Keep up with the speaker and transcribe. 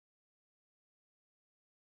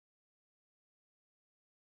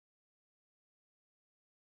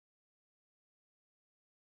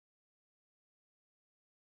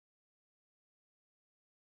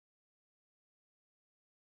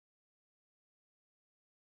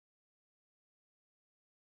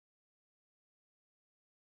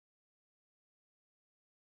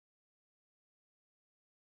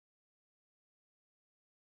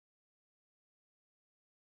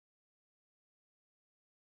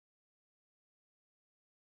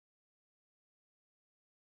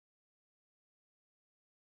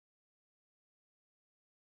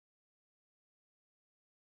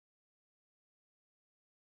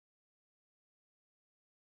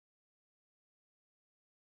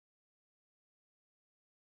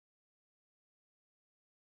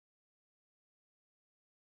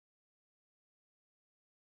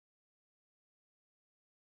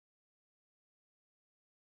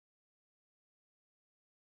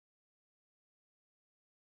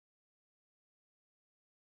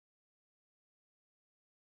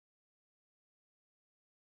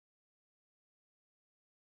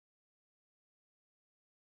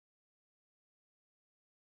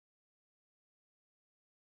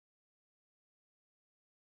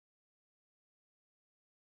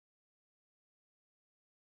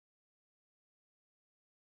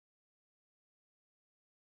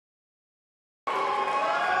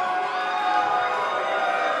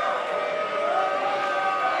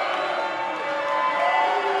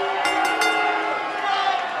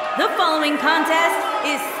The following contest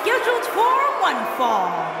is scheduled for one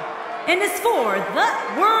fall and is for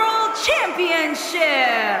the World Championship.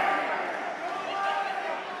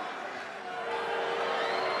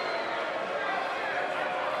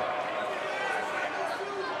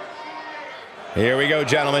 Here we go,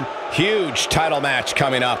 gentlemen. Huge title match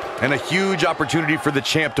coming up. And a huge opportunity for the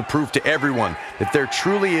champ to prove to everyone that there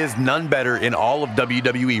truly is none better in all of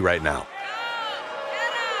WWE right now.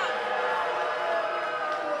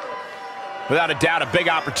 Without a doubt, a big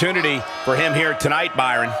opportunity for him here tonight,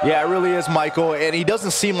 Byron. Yeah, it really is, Michael, and he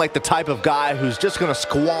doesn't seem like the type of guy who's just going to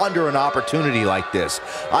squander an opportunity like this.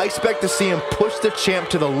 I expect to see him push the champ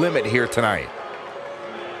to the limit here tonight.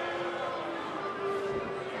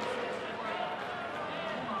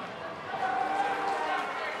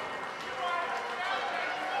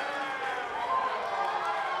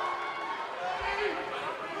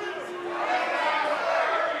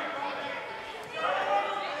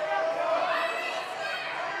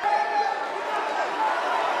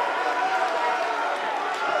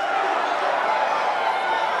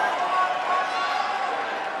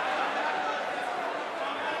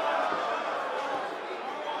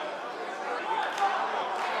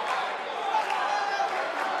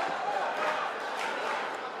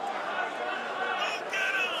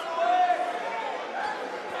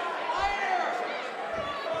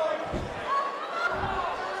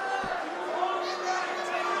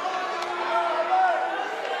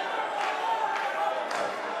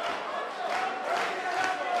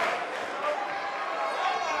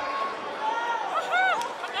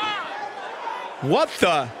 What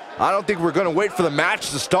the? I don't think we're going to wait for the match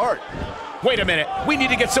to start. Wait a minute. We need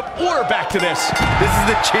to get some order back to this. This is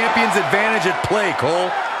the champion's advantage at play, Cole.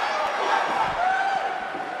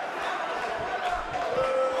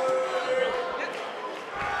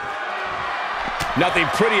 Nothing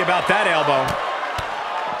pretty about that elbow.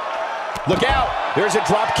 Look out. There's a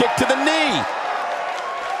drop kick to the knee.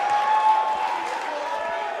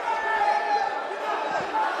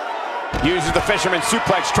 Uses the fisherman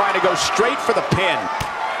suplex, trying to go straight for the pin.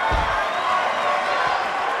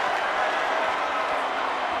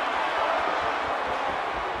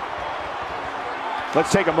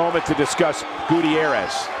 Let's take a moment to discuss Guerrero.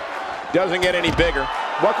 Doesn't get any bigger.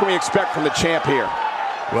 What can we expect from the champ here?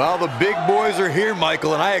 Well, the big boys are here,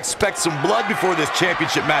 Michael, and I expect some blood before this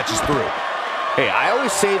championship match is through. Hey, I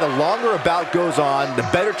always say the longer a bout goes on, the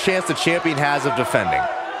better chance the champion has of defending.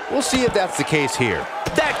 We'll see if that's the case here.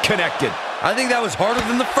 That connected. I think that was harder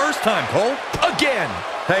than the first time, Cole. Again.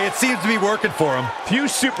 Hey, it seems to be working for him. Few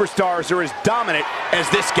superstars are as dominant as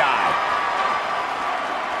this guy.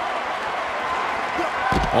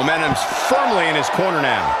 Momentum's firmly in his corner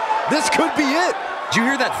now. This could be it. Did you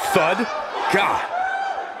hear that thud? God.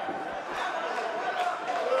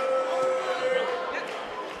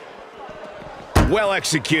 Well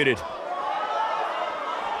executed.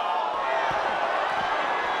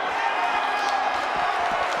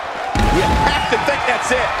 You have to think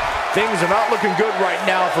that's it. Things are not looking good right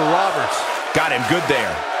now for Roberts. Got him good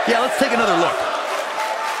there. Yeah, let's take another look.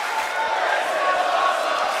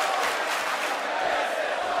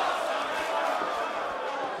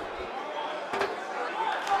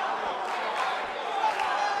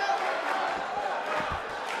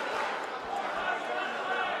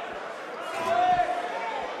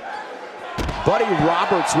 Buddy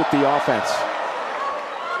Roberts with the offense.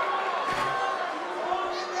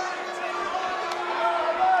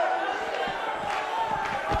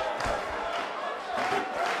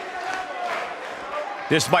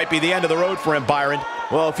 This might be the end of the road for him, Byron.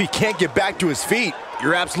 Well, if he can't get back to his feet,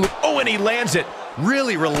 you're absolutely... Oh, and he lands it.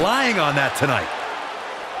 Really relying on that tonight.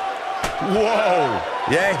 Whoa.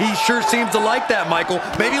 Yeah, he sure seems to like that, Michael.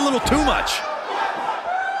 Maybe a little too much.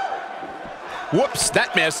 Whoops,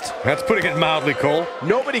 that missed. That's putting it mildly, Cole.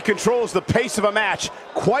 Nobody controls the pace of a match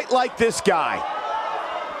quite like this guy.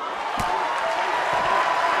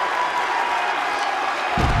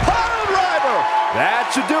 Pile driver.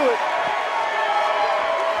 That should do it.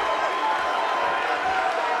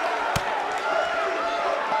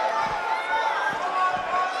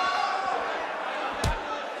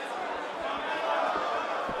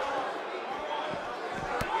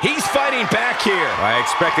 He's fighting back here. I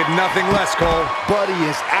expected nothing less, Cole. Buddy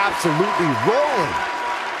is absolutely rolling.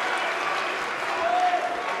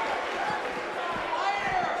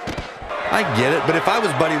 I get it, but if I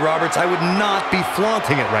was Buddy Roberts, I would not be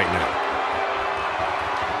flaunting it right now.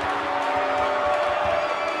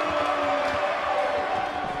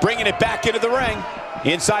 Bringing it back into the ring.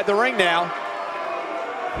 Inside the ring now.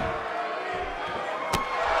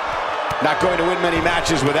 Not going to win many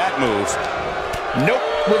matches with that move. Nope,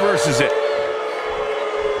 reverses it.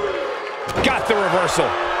 the reversal.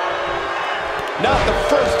 Not the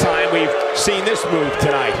first time we've seen this move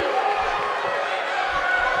tonight.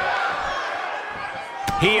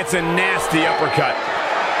 He hits a nasty uppercut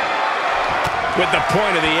with the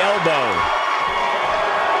point of the elbow.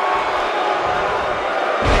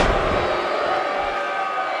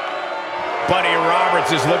 Buddy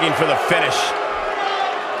Roberts is looking for the finish.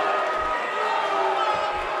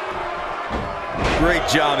 Great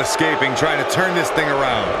job escaping, trying to turn this thing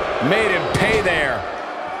around. Made him pay there.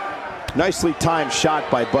 Nicely timed shot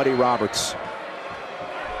by Buddy Roberts.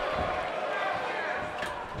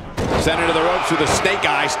 Sent into the ropes with the snake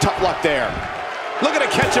eyes. Tough luck there. Looking to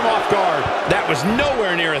catch him off guard. That was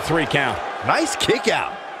nowhere near a 3 count. Nice kick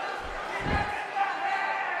out.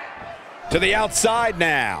 To the outside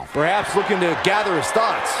now. Perhaps looking to gather his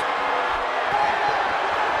thoughts.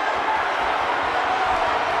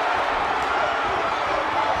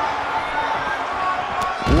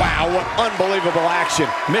 Wow, what unbelievable action.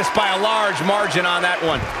 Missed by a large margin on that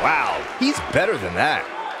one. Wow, he's better than that.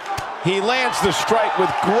 He lands the strike with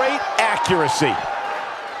great accuracy.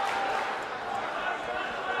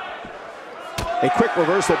 A quick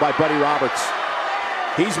reversal by Buddy Roberts.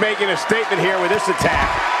 He's making a statement here with this attack.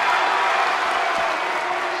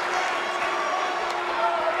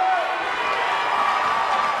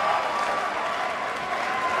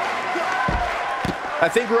 I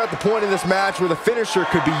think we're at the point in this match where the finisher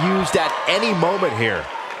could be used at any moment here.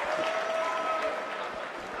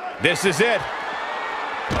 This is it.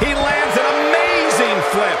 He lands an amazing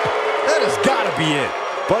flip. That has got to be it.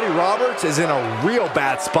 Buddy Roberts is in a real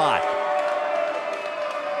bad spot.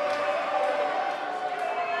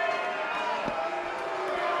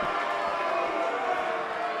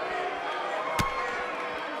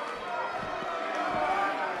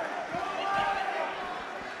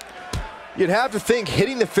 You'd have to think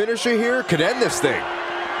hitting the finisher here could end this thing.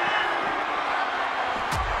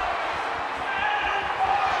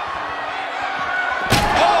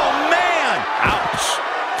 Oh, man!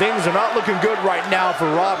 Ouch. Things are not looking good right now for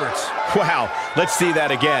Roberts. Wow, let's see that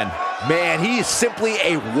again. Man, he is simply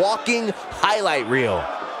a walking highlight reel.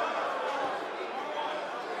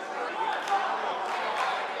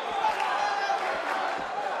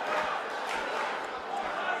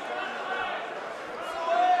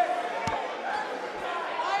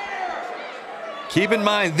 Keep in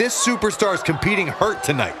mind, this superstar is competing hurt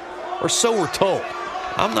tonight, or so we're told.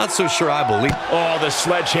 I'm not so sure I believe. Oh, the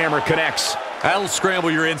sledgehammer connects. That'll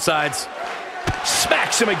scramble your insides.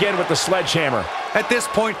 Smacks him again with the sledgehammer. At this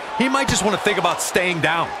point, he might just want to think about staying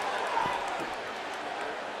down.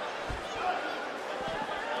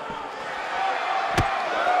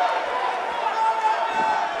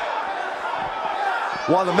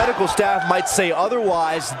 While the medical staff might say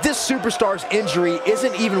otherwise, this superstar's injury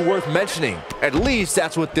isn't even worth mentioning. At least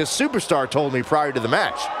that's what this superstar told me prior to the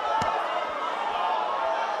match.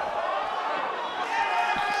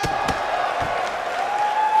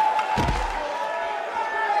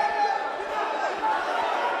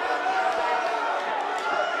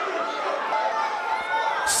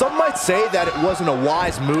 Some might say that it wasn't a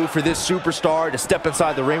wise move for this superstar to step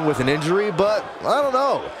inside the ring with an injury, but I don't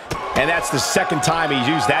know. And that's the second time he's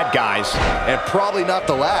used that, guys. And probably not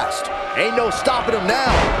the last. Ain't no stopping him now.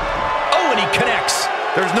 Oh, and he connects.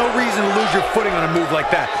 There's no reason to lose your footing on a move like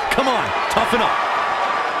that. Come on, toughen up.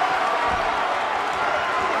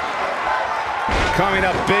 Coming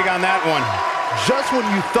up big on that one. Just when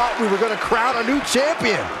you thought we were going to crown a new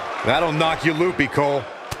champion. That'll knock you loopy, Cole.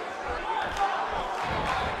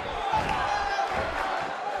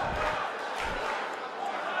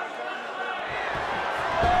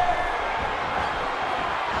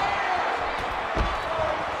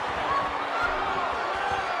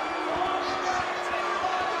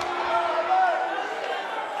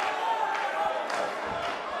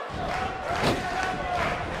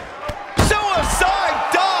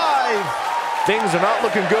 Things are not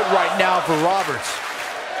looking good right now for Roberts.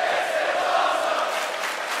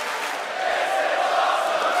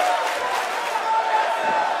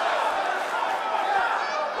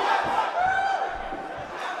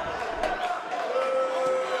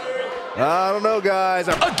 I don't know, guys.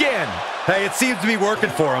 Again! Hey, it seems to be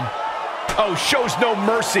working for him. Oh, shows no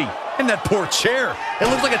mercy. And that poor chair. It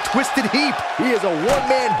looks like a twisted heap. He is a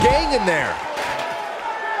one-man gang in there.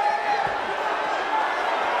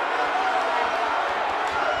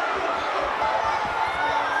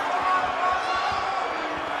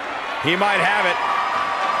 He might have it.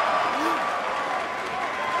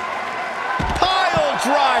 Pile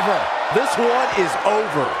driver. This one is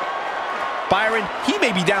over. Byron, he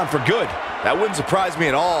may be down for good. That wouldn't surprise me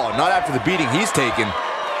at all, not after the beating he's taken.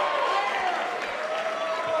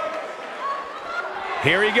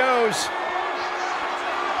 Here he goes.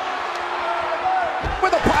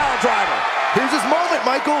 With a pile driver. Here's his moment,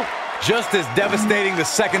 Michael. Just as devastating the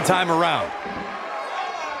second time around.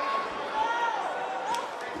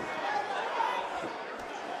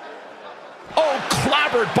 Oh,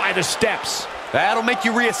 clobbered by the steps. That'll make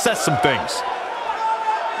you reassess some things.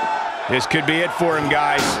 This could be it for him,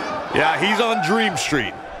 guys. Yeah, he's on Dream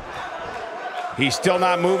Street. He's still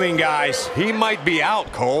not moving, guys. He might be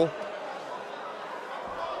out, Cole.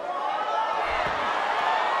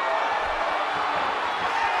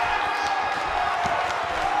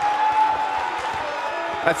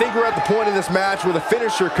 I think we're at the point in this match where the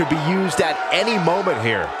finisher could be used at any moment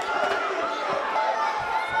here.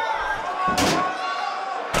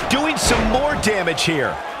 Doing some more damage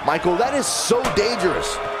here. Michael, that is so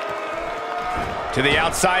dangerous. To the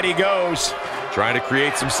outside he goes. Trying to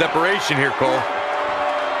create some separation here, Cole.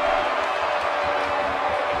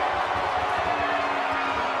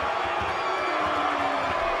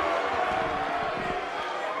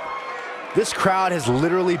 This crowd has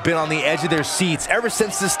literally been on the edge of their seats ever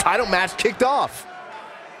since this title match kicked off.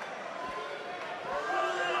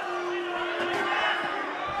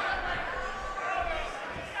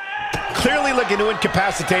 Clearly looking to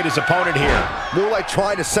incapacitate his opponent here. More like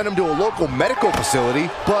trying to send him to a local medical facility,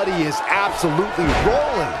 but he is absolutely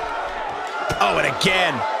rolling. Oh, and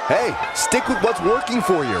again. Hey, stick with what's working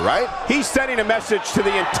for you, right? He's sending a message to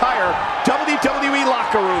the entire WWE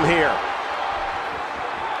locker room here.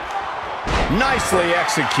 Nicely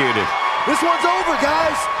executed. This one's over,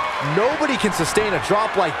 guys. Nobody can sustain a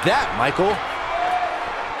drop like that, Michael.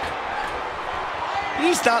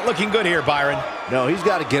 He's not looking good here, Byron. No, he's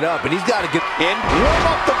got to get up, and he's got to get In. Warm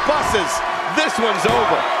up the buses. This one's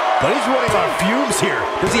over. But he's running on fumes here.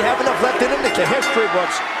 Does he have enough left in him to The history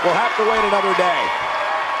books will have to wait another day.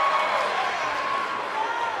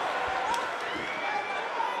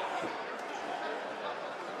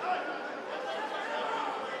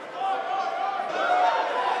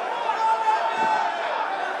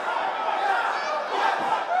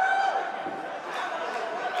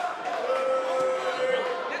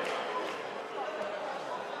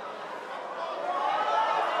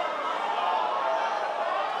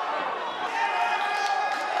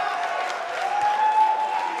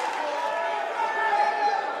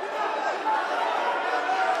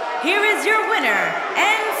 Here is your winner,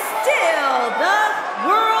 and still the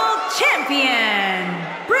world champion,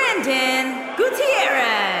 Brandon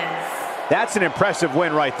Gutierrez. That's an impressive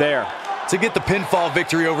win right there. To get the pinfall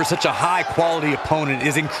victory over such a high-quality opponent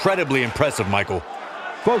is incredibly impressive, Michael.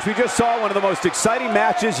 Folks, we just saw one of the most exciting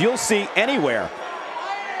matches you'll see anywhere.